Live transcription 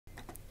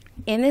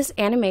In this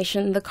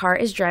animation, the car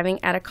is driving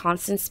at a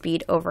constant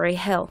speed over a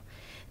hill.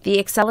 The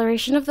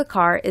acceleration of the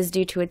car is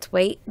due to its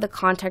weight, the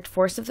contact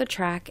force of the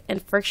track,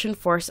 and friction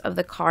force of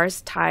the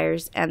car's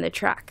tires and the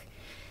track.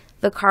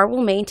 The car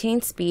will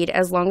maintain speed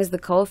as long as the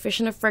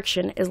coefficient of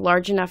friction is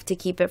large enough to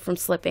keep it from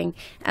slipping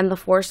and the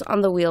force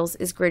on the wheels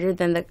is greater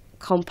than the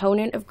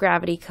component of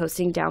gravity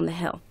coasting down the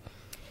hill.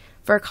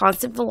 For a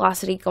constant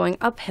velocity going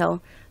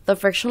uphill, the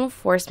frictional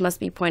force must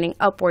be pointing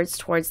upwards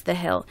towards the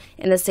hill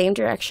in the same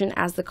direction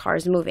as the car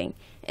is moving.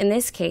 In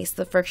this case,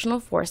 the frictional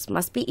force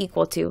must be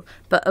equal to,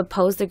 but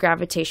oppose the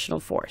gravitational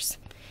force.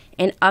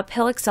 In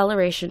uphill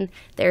acceleration,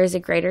 there is a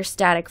greater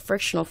static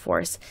frictional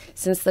force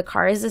since the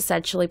car is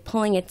essentially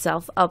pulling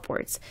itself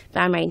upwards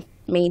by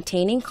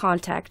maintaining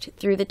contact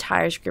through the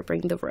tires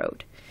gripping the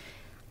road.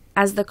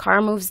 As the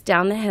car moves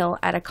down the hill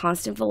at a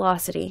constant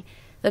velocity,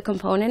 the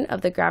component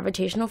of the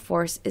gravitational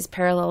force is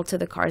parallel to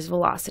the car's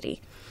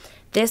velocity.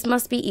 This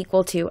must be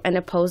equal to and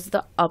oppose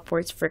the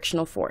upwards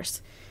frictional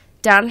force.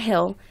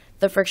 Downhill,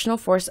 the frictional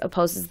force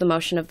opposes the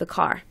motion of the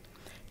car.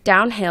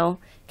 Downhill,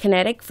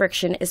 kinetic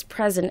friction is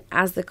present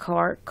as the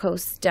car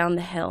coasts down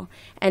the hill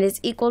and is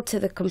equal to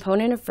the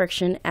component of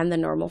friction and the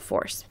normal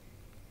force.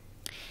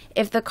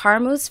 If the car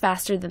moves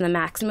faster than the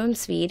maximum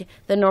speed,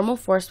 the normal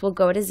force will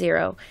go to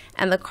zero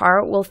and the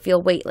car will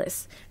feel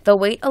weightless. The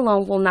weight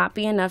alone will not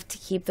be enough to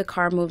keep the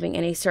car moving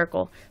in a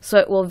circle, so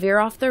it will veer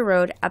off the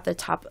road at the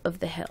top of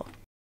the hill.